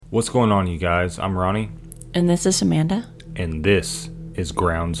What's going on, you guys? I'm Ronnie. And this is Amanda. And this is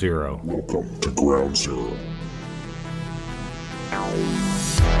Ground Zero. Welcome to Ground Zero.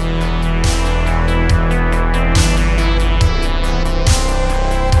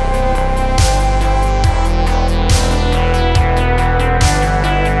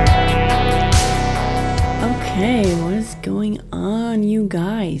 Okay, what is going on, you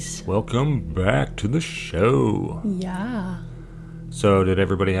guys? Welcome back to the show. Yeah. So, did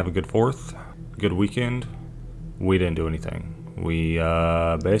everybody have a good 4th? Good weekend? We didn't do anything. We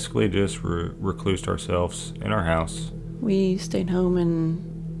basically just reclused ourselves in our house. We stayed home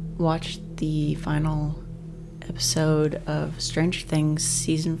and watched the final episode of Stranger Things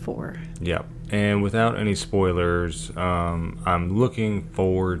Season 4. Yep. And without any spoilers, I'm looking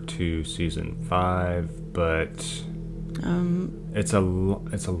forward to Season 5, but it's a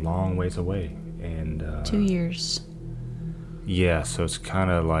long ways away. And 2 years. Yeah, so it's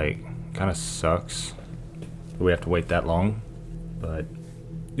kind of sucks that we have to wait that long, but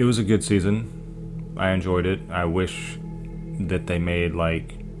it was a good season. I enjoyed it. I wish that they made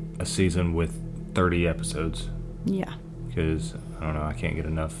like a season with 30 episodes. Yeah. Because, I don't know, I can't get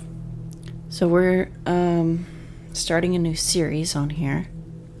enough. So we're starting a new series on here.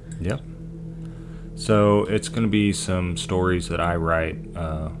 Yep. So it's going to be some stories that I write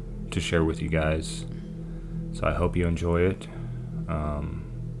to share with you guys. So I hope you enjoy it.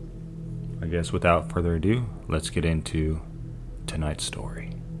 I guess without further ado, let's get into tonight's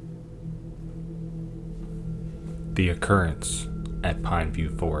story. The Occurrence at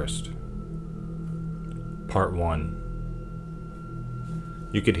Pineview Forest. Part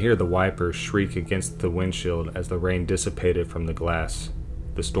 1. You could hear the wipers shriek against the windshield as the rain dissipated from the glass.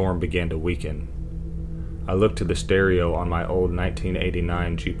 The storm began to weaken. I looked to the stereo on my old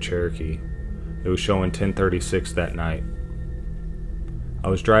 1989 Jeep Cherokee. It was showing 10:36 that night. I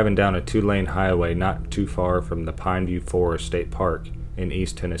was driving down a 2-lane highway not too far from the Pineview Forest State Park in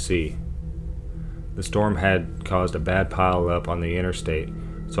East Tennessee. The storm had caused a bad pileup on the interstate,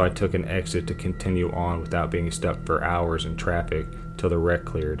 so I took an exit to continue on without being stuck for hours in traffic till the wreck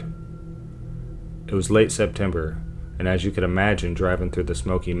cleared. It was late September, and as you could imagine, driving through the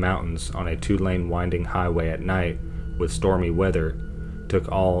Smoky Mountains on a 2-lane winding highway at night with stormy weather took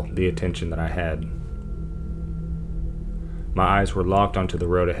all the attention that I had. My eyes were locked onto the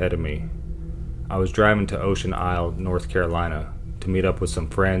road ahead of me. I was driving to Ocean Isle, North Carolina, to meet up with some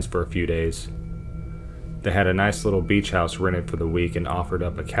friends for a few days. They had a nice little beach house rented for the week and offered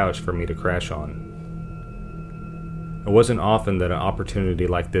up a couch for me to crash on. It wasn't often that an opportunity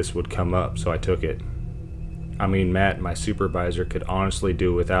like this would come up, so I took it. I mean, Matt, my supervisor, could honestly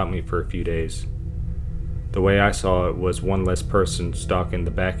do without me for a few days. The way I saw it was one less person stocking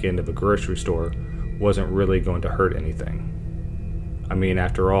the back end of a grocery store wasn't really going to hurt anything. I mean,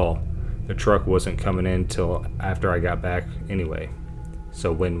 after all, the truck wasn't coming in till after I got back anyway,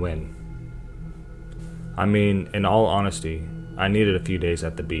 so win-win. I mean, in all honesty, I needed a few days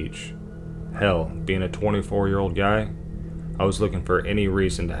at the beach. Hell, being a 24-year-old guy, I was looking for any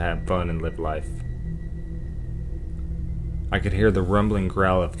reason to have fun and live life. I could hear the rumbling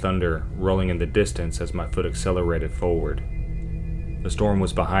growl of thunder rolling in the distance as my foot accelerated forward. The storm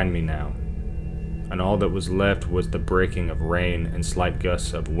was behind me now, and all that was left was the breaking of rain and slight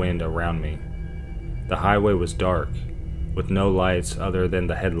gusts of wind around me. The highway was dark, with no lights other than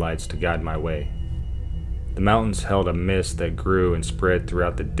the headlights to guide my way. The mountains held a mist that grew and spread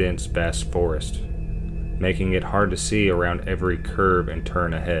throughout the dense, vast forest, making it hard to see around every curve and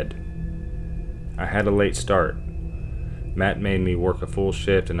turn ahead. I had a late start. Matt made me work a full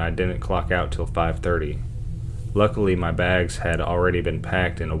shift and I didn't clock out till 5:30. Luckily, my bags had already been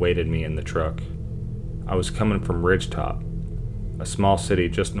packed and awaited me in the truck. I was coming from Ridgetop, a small city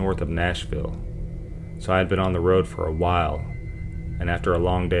just north of Nashville, so I had been on the road for a while, and after a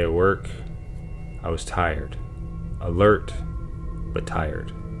long day at work, I was tired. Alert, but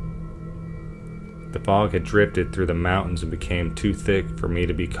tired. The fog had drifted through the mountains and became too thick for me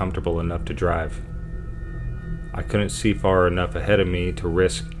to be comfortable enough to drive. I couldn't see far enough ahead of me to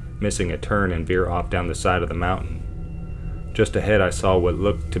risk missing a turn and veer off down the side of the mountain. Just ahead I saw what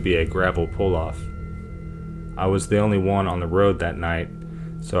looked to be a gravel pull-off. I was the only one on the road that night,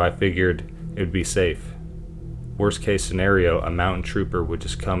 so I figured it would be safe. Worst case scenario, a mountain trooper would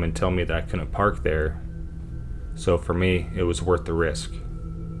just come and tell me that I couldn't park there, so for me, it was worth the risk.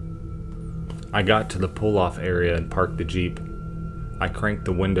 I got to the pull-off area and parked the Jeep. I cranked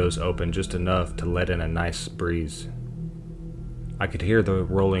the windows open just enough to let in a nice breeze. I could hear the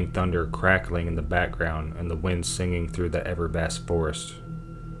rolling thunder crackling in the background and the wind singing through the ever-vast forest.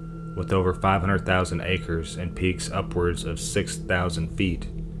 With over 500,000 acres and peaks upwards of 6,000 feet,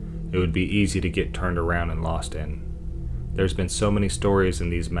 it would be easy to get turned around and lost in. There's been so many stories in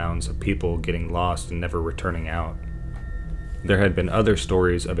these mountains of people getting lost and never returning out. There had been other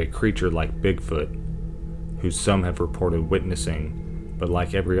stories of a creature like Bigfoot, who some have reported witnessing, but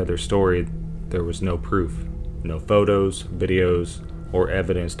like every other story, there was no proof, no photos, videos, or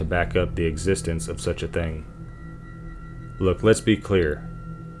evidence to back up the existence of such a thing. Look, let's be clear.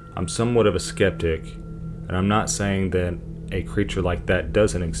 I'm somewhat of a skeptic, and I'm not saying that a creature like that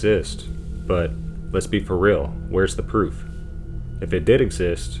doesn't exist, but let's be for real, where's the proof? If it did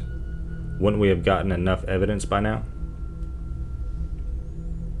exist, wouldn't we have gotten enough evidence by now?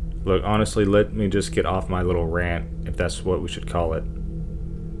 Look, honestly, let me just get off my little rant, if that's what we should call it.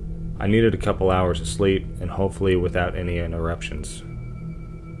 I needed a couple hours of sleep, and hopefully without any interruptions.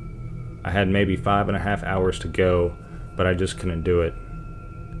 I had maybe 5.5 hours to go, but I just couldn't do it.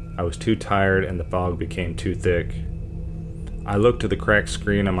 I was too tired and the fog became too thick. I looked to the cracked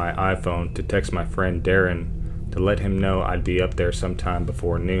screen on my iPhone to text my friend Darren to let him know I'd be up there sometime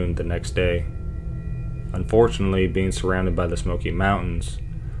before noon the next day. Unfortunately, being surrounded by the Smoky Mountains,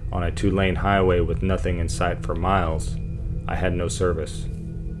 on a 2-lane highway with nothing in sight for miles, I had no service.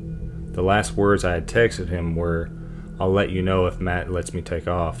 The last words I had texted him were, "I'll let you know if Matt lets me take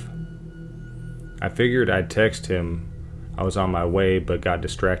off." I figured I'd text him I was on my way but got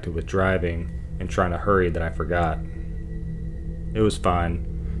distracted with driving and trying to hurry that I forgot. It was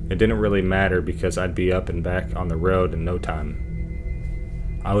fine. It didn't really matter because I'd be up and back on the road in no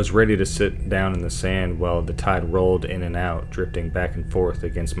time. I was ready to sit down in the sand while the tide rolled in and out, drifting back and forth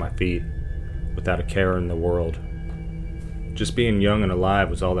against my feet, without a care in the world. Just being young and alive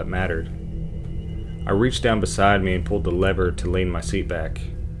was all that mattered. I reached down beside me and pulled the lever to lean my seat back.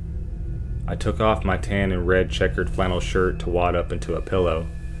 I took off my tan and red checkered flannel shirt to wad up into a pillow.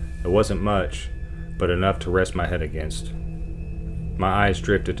 It wasn't much, but enough to rest my head against. My eyes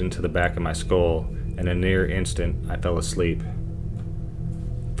drifted into the back of my skull, and in a near instant I fell asleep.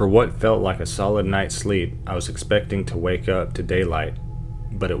 For what felt like a solid night's sleep, I was expecting to wake up to daylight,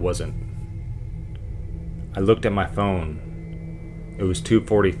 but it wasn't. I looked at my phone. It was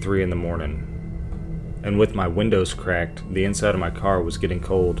 2:43 in the morning, and with my windows cracked, the inside of my car was getting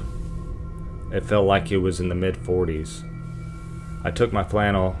cold. It felt like it was in the mid-40s. I took my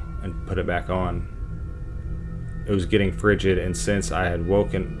flannel and put it back on. It was getting frigid, and since I had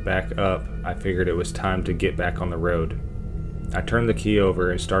woken back up, I figured it was time to get back on the road. I turned the key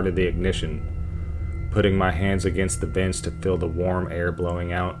over and started the ignition, putting my hands against the vents to feel the warm air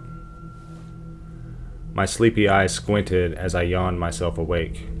blowing out. My sleepy eyes squinted as I yawned myself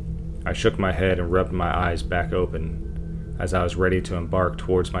awake. I shook my head and rubbed my eyes back open as I was ready to embark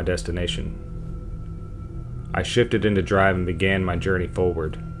towards my destination. I shifted into drive and began my journey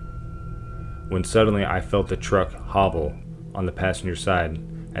forward, when suddenly I felt the truck hobble on the passenger side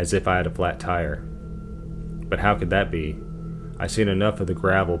as if I had a flat tire. But how could that be? I seen enough of the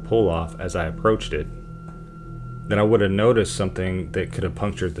gravel pull off as I approached it that I would have noticed something that could have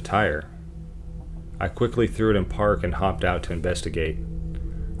punctured the tire. I quickly threw it in park and hopped out to investigate.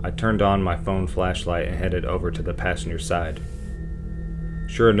 I turned on my phone flashlight and headed over to the passenger side.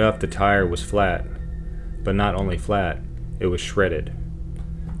 Sure enough, the tire was flat, but not only flat, it was shredded.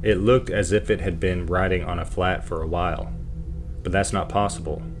 It looked as if it had been riding on a flat for a while, but that's not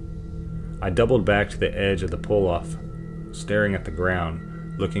possible. I doubled back to the edge of the pull-off, staring at the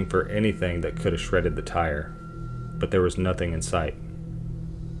ground, looking for anything that could have shredded the tire, but there was nothing in sight.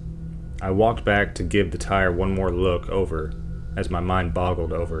 I walked back to give the tire one more look over as my mind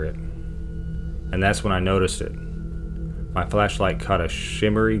boggled over it, and that's when I noticed it. My flashlight caught a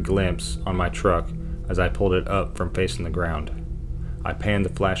shimmery glimpse on my truck as I pulled it up from facing the ground. I panned the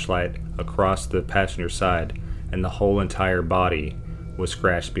flashlight across the passenger side, and the whole entire body was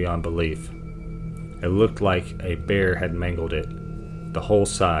scratched beyond belief. It looked like a bear had mangled it, the whole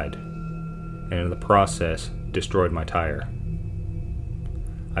side, and in the process destroyed my tire.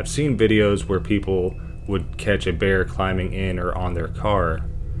 I've seen videos where people would catch a bear climbing in or on their car,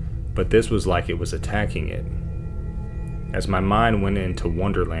 but this was like it was attacking it. As my mind went into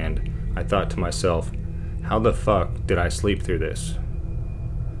Wonderland, I thought to myself, how the fuck did I sleep through this?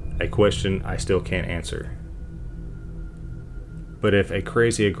 A question I still can't answer. But if a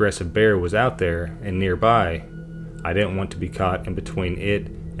crazy aggressive bear was out there and nearby, I didn't want to be caught in between it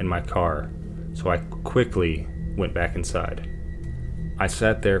and my car, so I quickly went back inside. I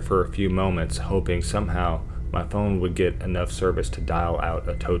sat there for a few moments, hoping somehow my phone would get enough service to dial out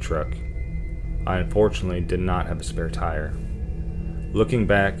a tow truck. I unfortunately did not have a spare tire. Looking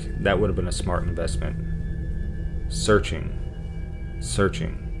back, that would have been a smart investment. Searching.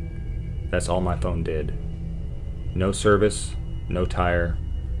 That's all my phone did. No service, no tire,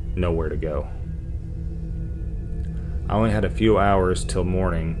 nowhere to go. I only had a few hours till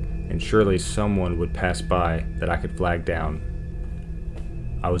morning, and surely someone would pass by that I could flag down.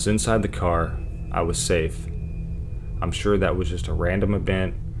 I was inside the car. I was safe. I'm sure that was just a random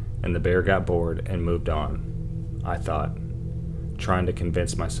event, and the bear got bored and moved on, I thought, trying to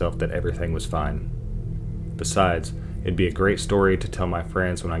convince myself that everything was fine. Besides, it'd be a great story to tell my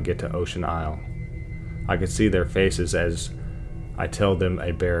friends when I get to Ocean Isle. I could see their faces as I tell them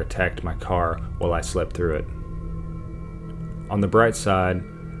a bear attacked my car while I slept through it. On the bright side,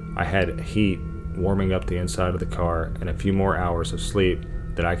 I had heat warming up the inside of the car and a few more hours of sleep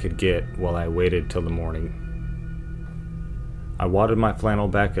that I could get while I waited till the morning. I wadded my flannel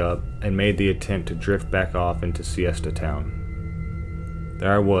back up and made the attempt to drift back off into Siesta Town.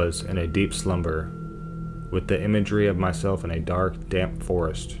 There I was in a deep slumber, with the imagery of myself in a dark, damp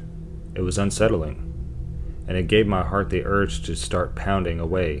forest. It was unsettling, and it gave my heart the urge to start pounding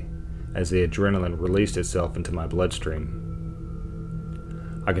away as the adrenaline released itself into my bloodstream.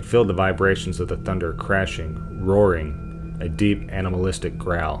 I could feel the vibrations of the thunder crashing, roaring, a deep animalistic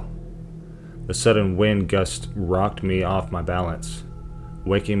growl. The sudden wind gust rocked me off my balance,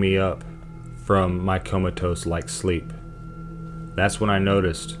 waking me up from my comatose-like sleep. That's when I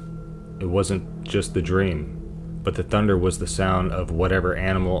noticed it wasn't just the dream, but the thunder was the sound of whatever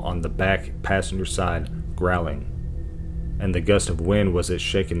animal on the back passenger side growling, and the gust of wind was it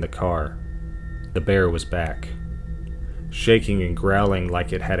shaking the car. The bear was back, shaking and growling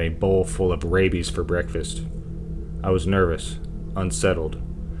like it had a bowl full of rabies for breakfast. I was nervous, unsettled,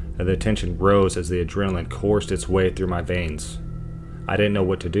 and the tension rose as the adrenaline coursed its way through my veins. I didn't know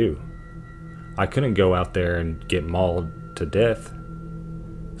what to do. I couldn't go out there and get mauled to death.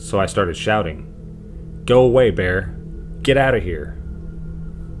 So I started shouting, "Go away, bear! Get out of here!"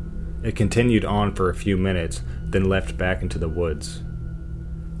 It continued on for a few minutes, then left back into the woods.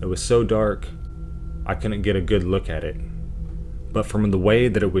 It was so dark, I couldn't get a good look at it. But from the way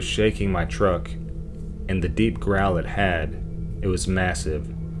that it was shaking my truck, and the deep growl it had, it was massive.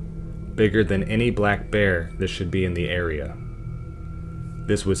 Bigger than any black bear that should be in the area.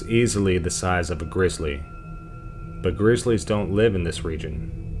 This was easily the size of a grizzly. But grizzlies don't live in this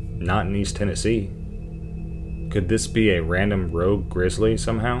region. Not in East Tennessee. Could this be a random rogue grizzly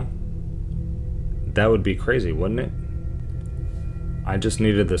somehow? That would be crazy, wouldn't it? I just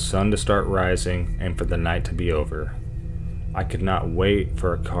needed the sun to start rising and for the night to be over. I could not wait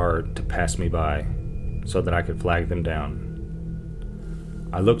for a car to pass me by so that I could flag them down.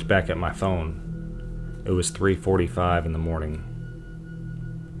 I looked back at my phone. It was 3:45 in the morning.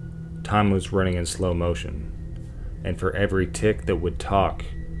 Time was running in slow motion, and for every tick that would talk,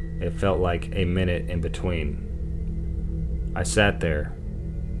 it felt like a minute in between. I sat there,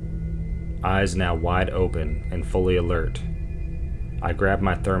 eyes now wide open and fully alert. I grabbed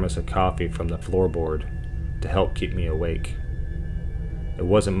my thermos of coffee from the floorboard to help keep me awake. It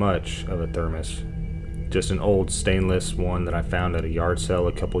wasn't much of a thermos, just an old stainless one that I found at a yard sale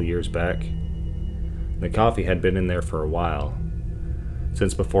a couple years back. The coffee had been in there for a while,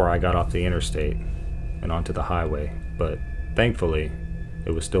 since before I got off the interstate and onto the highway, but thankfully,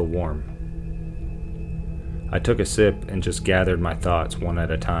 it was still warm. I took a sip and just gathered my thoughts one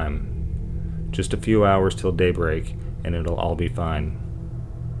at a time. Just a few hours till daybreak, and it'll all be fine.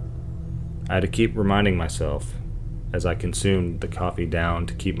 I had to keep reminding myself, as I consumed the coffee down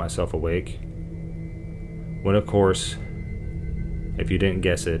to keep myself awake, when of course, if you didn't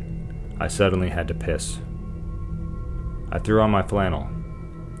guess it, I suddenly had to piss. I threw on my flannel.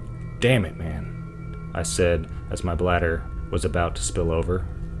 "Damn it, man," I said as my bladder was about to spill over.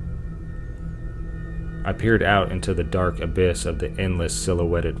 I peered out into the dark abyss of the endless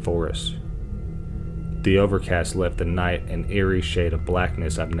silhouetted forest. The overcast left the night an eerie shade of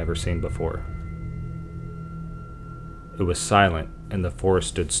blackness I've never seen before. It was silent and the forest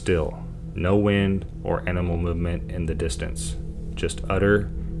stood still. No wind or animal movement in the distance. Just utter,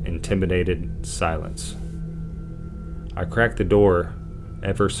 intimidated silence. I cracked the door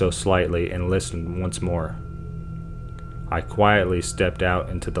ever so slightly and listened once more. I quietly stepped out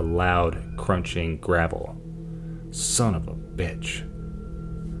into the loud, crunching gravel. "Son of a bitch,"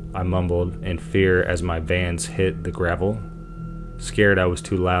 I mumbled in fear as my vans hit the gravel. Scared I was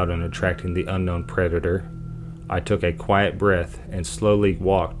too loud and attracting the unknown predator, I took a quiet breath and slowly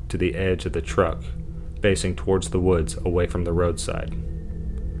walked to the edge of the truck, facing towards the woods away from the roadside.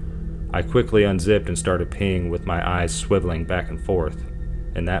 I quickly unzipped and started peeing with my eyes swiveling back and forth.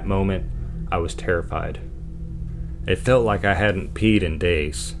 In that moment, I was terrified. It felt like I hadn't peed in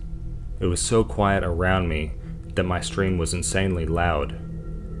days. It was so quiet around me that my stream was insanely loud.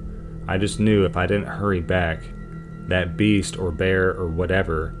 I just knew if I didn't hurry back, that beast or bear or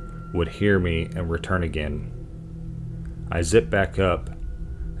whatever would hear me and return again. I zipped back up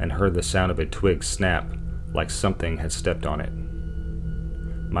and heard the sound of a twig snap like something had stepped on it.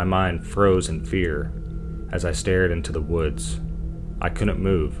 My mind froze in fear as I stared into the woods. I couldn't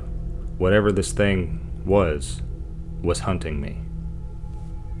move. Whatever this thing was hunting me.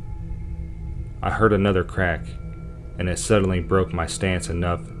 I heard another crack, and it suddenly broke my stance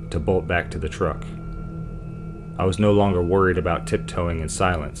enough to bolt back to the truck. I was no longer worried about tiptoeing in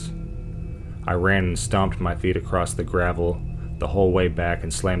silence. I ran and stomped my feet across the gravel the whole way back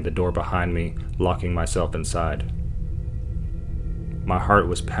and slammed the door behind me, locking myself inside. My heart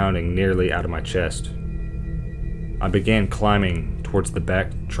was pounding nearly out of my chest. I began climbing towards the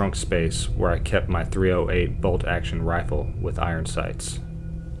back trunk space where I kept my .308 bolt-action rifle with iron sights.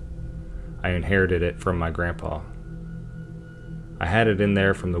 I inherited it from my grandpa. I had it in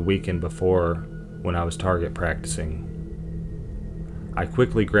there from the weekend before when I was target practicing. I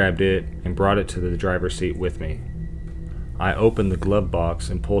quickly grabbed it and brought it to the driver's seat with me. I opened the glove box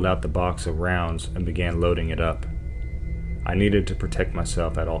and pulled out the box of rounds and began loading it up. I needed to protect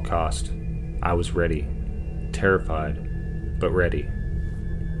myself at all costs. I was ready, terrified, but ready.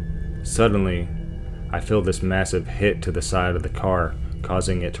 Suddenly, I feel this massive hit to the side of the car,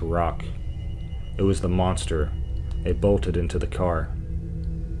 causing it to rock. It was the monster. It bolted into the car.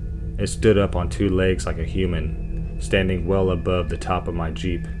 It stood up on two legs like a human, standing well above the top of my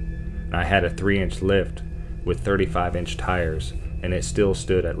Jeep, and I had a 3-inch lift with 35-inch tires, and it still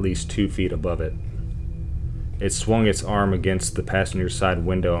stood at least 2 feet above it. It swung its arm against the passenger side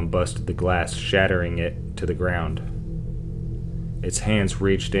window and busted the glass, shattering it to the ground. Its hands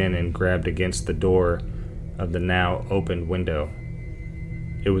reached in and grabbed against the door of the now opened window.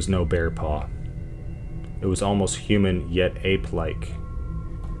 It was no bear paw. It was almost human yet ape-like.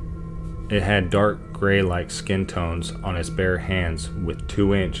 It had dark gray-like skin tones on its bare hands with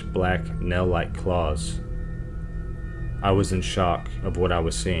 2-inch black nail-like claws. I was in shock of what I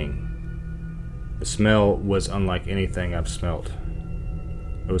was seeing. The smell was unlike anything I've smelt.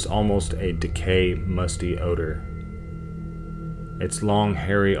 It was almost a decay, musty odor. Its long,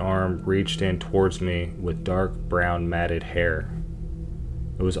 hairy arm reached in towards me with dark brown matted hair.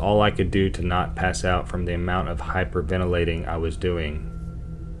 It was all I could do to not pass out from the amount of hyperventilating I was doing.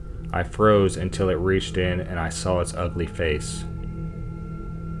 I froze until it reached in and I saw its ugly face.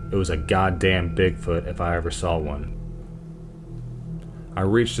 It was a goddamn Bigfoot if I ever saw one. I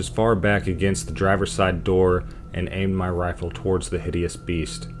reached as far back against the driver's side door and aimed my rifle towards the hideous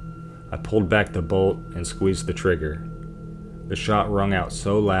beast. I pulled back the bolt and squeezed the trigger. The shot rung out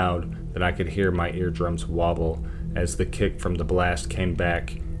so loud that I could hear my eardrums wobble as the kick from the blast came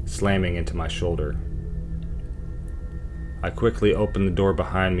back, slamming into my shoulder. I quickly opened the door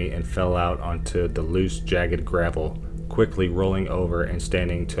behind me and fell out onto the loose, jagged gravel, quickly rolling over and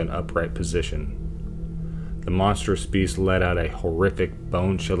standing to an upright position. The monstrous beast let out a horrific,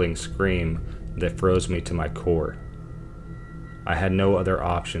 bone-chilling scream that froze me to my core. I had no other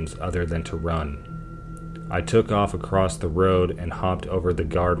options other than to run. I took off across the road and hopped over the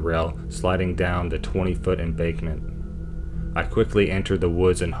guardrail, sliding down the 20-foot embankment. I quickly entered the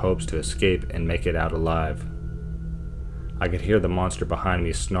woods in hopes to escape and make it out alive. I could hear the monster behind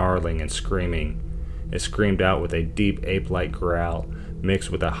me snarling and screaming. It screamed out with a deep ape-like growl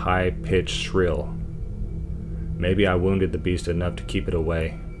mixed with a high-pitched shrill. Maybe I wounded the beast enough to keep it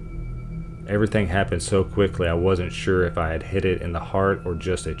away. Everything happened so quickly I wasn't sure if I had hit it in the heart or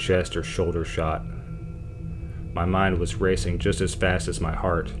just a chest or shoulder shot. My mind was racing just as fast as my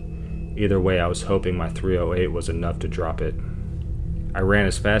heart. Either way, I was hoping my .308 was enough to drop it. I ran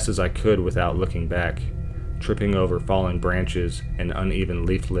as fast as I could without looking back, tripping over fallen branches and uneven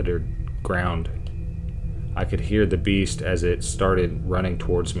leaf-littered ground. I could hear the beast as it started running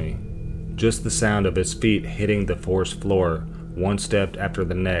towards me. Just the sound of its feet hitting the forest floor, one step after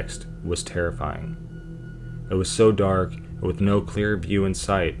the next, was terrifying. It was so dark, and with no clear view in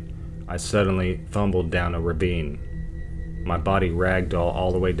sight, I suddenly fumbled down a ravine. My body ragdolled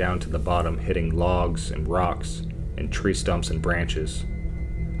all the way down to the bottom, hitting logs and rocks and tree stumps and branches.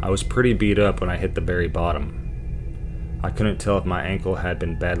 I was pretty beat up when I hit the very bottom. I couldn't tell if my ankle had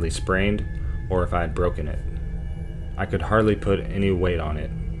been badly sprained or if I had broken it. I could hardly put any weight on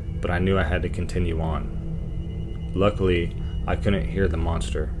it, but I knew I had to continue on. Luckily, I couldn't hear the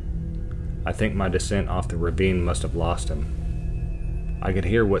monster. I think my descent off the ravine must have lost him. I could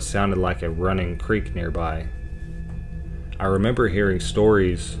hear what sounded like a running creek nearby. I remember hearing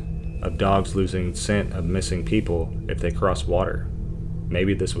stories of dogs losing scent of missing people if they cross water.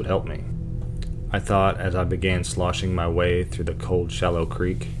 Maybe this would help me, I thought as I began sloshing my way through the cold, shallow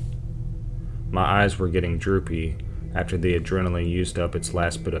creek. My eyes were getting droopy, after the adrenaline used up its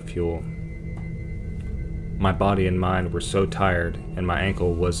last bit of fuel. My body and mind were so tired, and my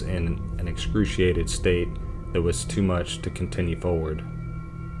ankle was in an excruciating state that was too much to continue forward.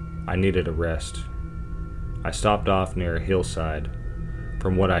 I needed a rest. I stopped off near a hillside.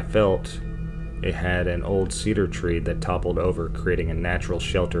 From what I felt, it had an old cedar tree that toppled over, creating a natural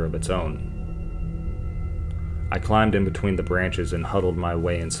shelter of its own. I climbed in between the branches and huddled my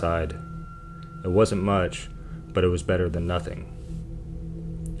way inside. It wasn't much, but it was better than nothing.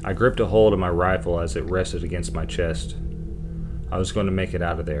 I gripped a hold of my rifle as it rested against my chest. I was going to make it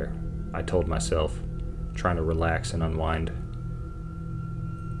out of there, I told myself, trying to relax and unwind.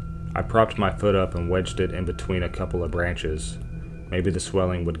 I propped my foot up and wedged it in between a couple of branches. Maybe the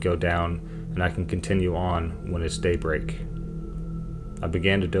swelling would go down and I can continue on when it's daybreak. I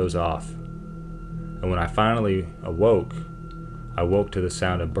began to doze off, and when I finally awoke, I woke to the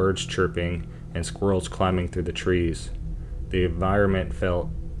sound of birds chirping and squirrels climbing through the trees. The environment felt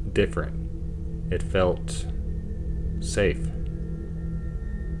different. It felt safe.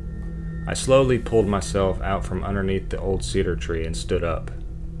 I slowly pulled myself out from underneath the old cedar tree and stood up.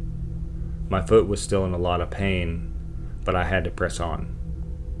 My foot was still in a lot of pain, but I had to press on.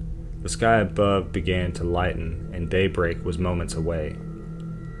 The sky above began to lighten, and daybreak was moments away.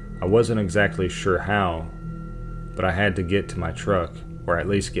 I wasn't exactly sure how, but I had to get to my truck, or at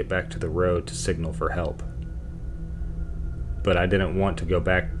least get back to the road to signal for help. But I didn't want to go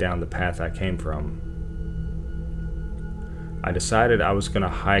back down the path I came from. I decided I was going to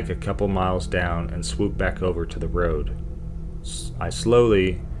hike a couple miles down and swoop back over to the road. I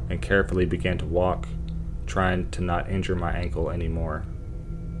slowly and carefully began to walk, trying to not injure my ankle anymore.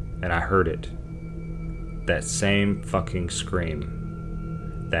 And I heard it. That same fucking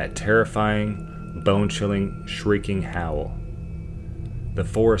scream. That terrifying, bone-chilling, shrieking howl. The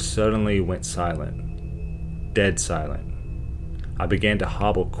forest suddenly went silent. Dead silent. I began to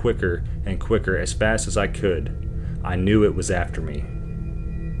hobble quicker and quicker as fast as I could. I knew it was after me.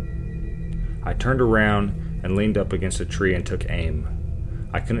 I turned around and leaned up against a tree and took aim.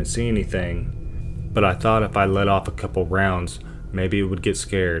 I couldn't see anything, but I thought if I let off a couple rounds, maybe it would get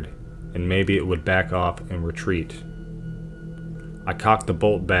scared, and maybe it would back off and retreat. I cocked the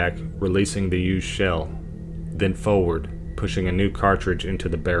bolt back, releasing the used shell, then forward, pushing a new cartridge into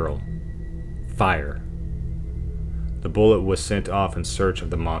the barrel. Fire. The bullet was sent off in search of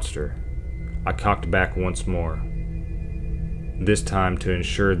the monster. I cocked back once more, this time to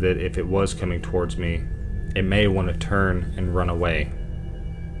ensure that if it was coming towards me, it may want to turn and run away.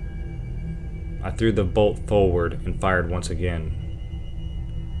 I threw the bolt forward and fired once again.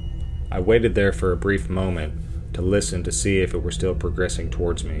 I waited there for a brief moment to listen to see if it were still progressing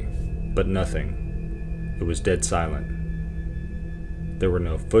towards me, but nothing. It was dead silent. There were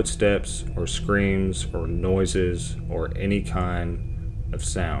no footsteps or screams or noises or any kind of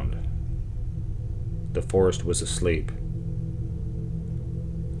sound. The forest was asleep.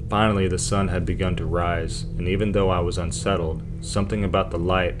 Finally, the sun had begun to rise, and even though I was unsettled, something about the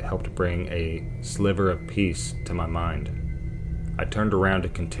light helped bring a sliver of peace to my mind. I turned around to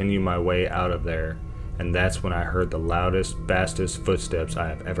continue my way out of there, and that's when I heard the loudest, fastest footsteps I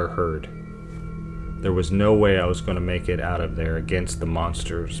have ever heard. There was no way I was going to make it out of there against the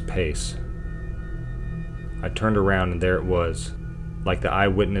monster's pace. I turned around and there it was, like the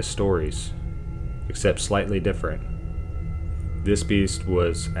eyewitness stories, except slightly different. This beast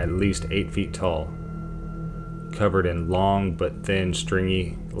was at least 8 feet tall, covered in long but thin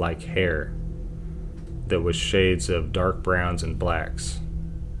stringy-like hair that was shades of dark browns and blacks.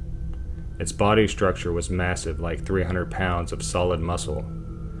 Its body structure was massive, like 300 pounds of solid muscle.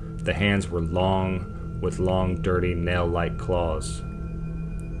 The hands were long, with long, dirty, nail-like claws.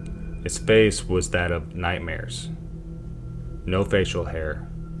 Its face was that of nightmares. No facial hair.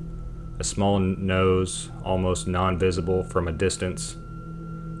 A small nose, almost non-visible from a distance,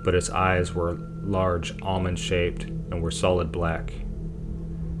 but its eyes were large, almond-shaped, and were solid black.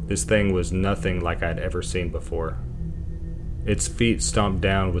 This thing was nothing like I'd ever seen before. Its feet stomped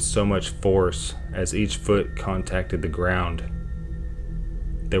down with so much force as each foot contacted the ground.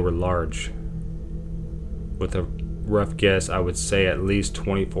 They were large. With a rough guess, I would say at least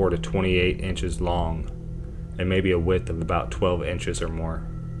 24 to 28 inches long, and maybe a width of about 12 inches or more.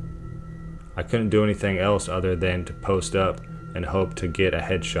 I couldn't do anything else other than to post up and hope to get a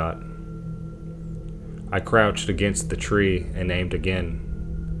headshot. I crouched against the tree and aimed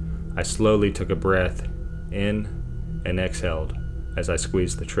again. I slowly took a breath in and exhaled as I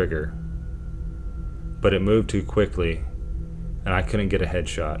squeezed the trigger. But it moved too quickly, and I couldn't get a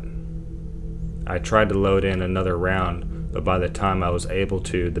headshot. I tried to load in another round, but by the time I was able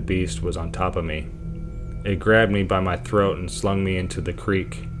to, the beast was on top of me. It grabbed me by my throat and slung me into the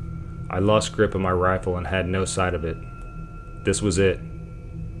creek. I lost grip of my rifle and had no sight of it. This was it.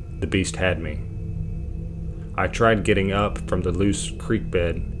 The beast had me. I tried getting up from the loose creek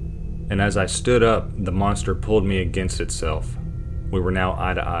bed, and as I stood up, the monster pulled me against itself. We were now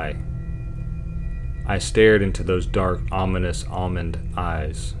eye to eye. I stared into those dark, ominous almond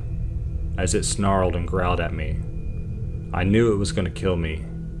eyes as it snarled and growled at me. I knew it was going to kill me,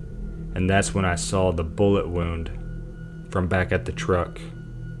 and that's when I saw the bullet wound from back at the truck.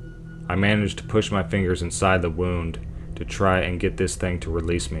 I managed to push my fingers inside the wound to try and get this thing to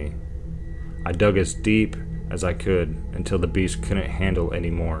release me. I dug as deep as I could until the beast couldn't handle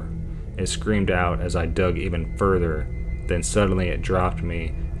anymore. It screamed out as I dug even further, then suddenly it dropped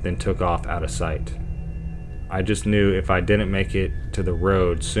me, then took off out of sight. I just knew if I didn't make it to the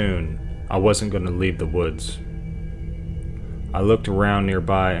road soon, I wasn't going to leave the woods. I looked around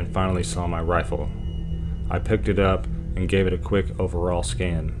nearby and finally saw my rifle. I picked it up and gave it a quick overall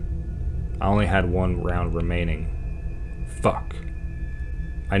scan. I only had one round remaining. Fuck.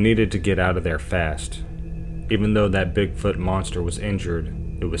 I needed to get out of there fast. Even though that Bigfoot monster was injured,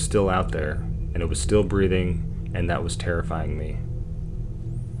 it was still out there, and it was still breathing, and that was terrifying me.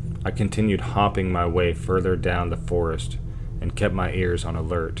 I continued hopping my way further down the forest and kept my ears on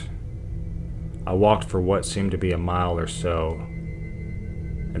alert. I walked for what seemed to be a mile or so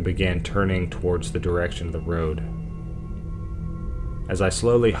and began turning towards the direction of the road. As I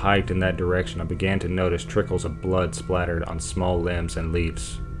slowly hiked in that direction, I began to notice trickles of blood splattered on small limbs and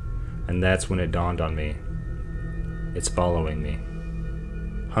leaves, and that's when it dawned on me. It's following me,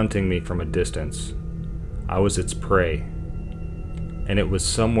 hunting me from a distance. I was its prey, and it was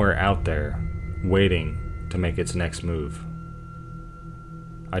somewhere out there, waiting to make its next move.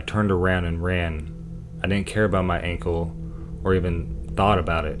 I turned around and ran. I didn't care about my ankle, or even thought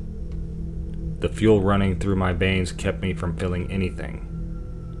about it. The fuel running through my veins kept me from feeling anything.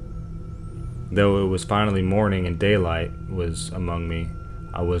 Though it was finally morning and daylight was among me,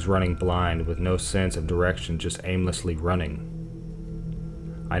 I was running blind with no sense of direction, just aimlessly running.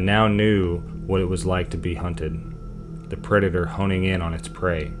 I now knew what it was like to be hunted, the predator honing in on its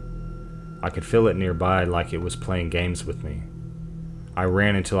prey. I could feel it nearby like it was playing games with me. I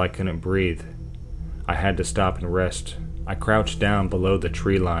ran until I couldn't breathe. I had to stop and rest. I crouched down below the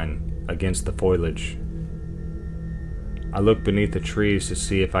tree line against the foliage. I looked beneath the trees to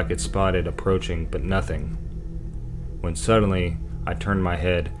see if I could spot it approaching, but nothing. When suddenly, I turned my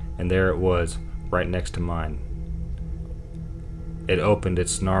head, and there it was, right next to mine. It opened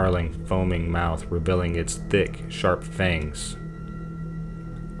its snarling, foaming mouth, revealing its thick, sharp fangs.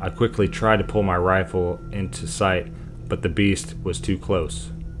 I quickly tried to pull my rifle into sight, but the beast was too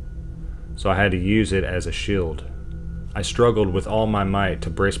close, so I had to use it as a shield. I struggled with all my might to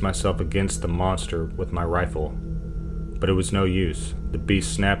brace myself against the monster with my rifle, but it was no use. The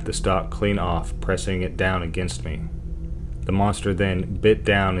beast snapped the stock clean off, pressing it down against me. The monster then bit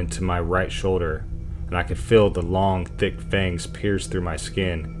down into my right shoulder, and I could feel the long, thick fangs pierce through my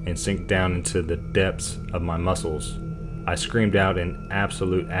skin and sink down into the depths of my muscles. I screamed out in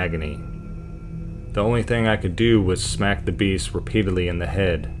absolute agony. The only thing I could do was smack the beast repeatedly in the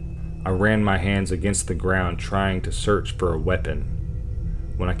head. I ran my hands against the ground trying to search for a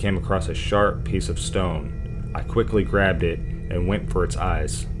weapon. When I came across a sharp piece of stone, I quickly grabbed it and went for its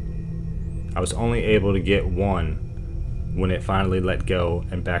eyes. I was only able to get one when it finally let go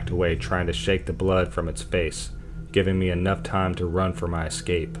and backed away, trying to shake the blood from its face, giving me enough time to run for my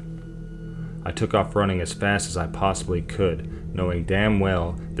escape. I took off running as fast as I possibly could, knowing damn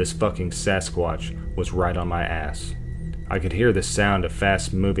well this fucking Sasquatch was right on my ass. I could hear the sound of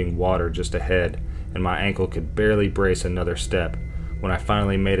fast-moving water just ahead, and my ankle could barely brace another step when I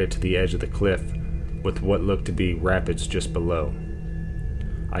finally made it to the edge of the cliff with what looked to be rapids just below.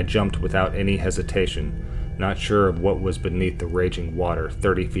 I jumped without any hesitation, not sure of what was beneath the raging water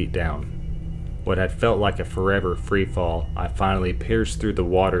 30 feet down. What had felt like a forever free fall, I finally pierced through the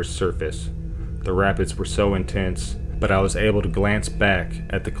water's surface. The rapids were so intense, but I was able to glance back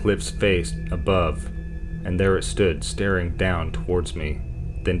at the cliff's face above, and there it stood, staring down towards me,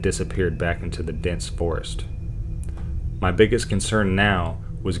 then disappeared back into the dense forest. My biggest concern now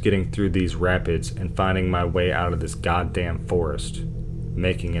was getting through these rapids and finding my way out of this goddamn forest,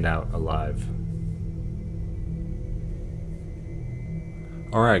 making it out alive.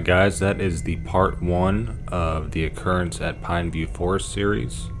 Alright guys, that is the part 1 of the Occurrence at Pineview Forest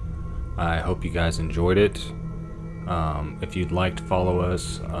series. I hope you guys enjoyed it. If you'd like to follow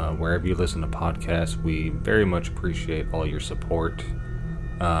us wherever you listen to podcasts, we very much appreciate all your support.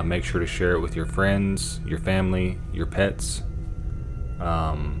 Make sure to share it with your friends, your family, your pets.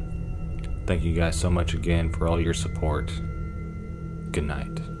 Thank you guys so much again for all your support. Good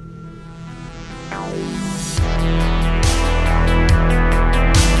night.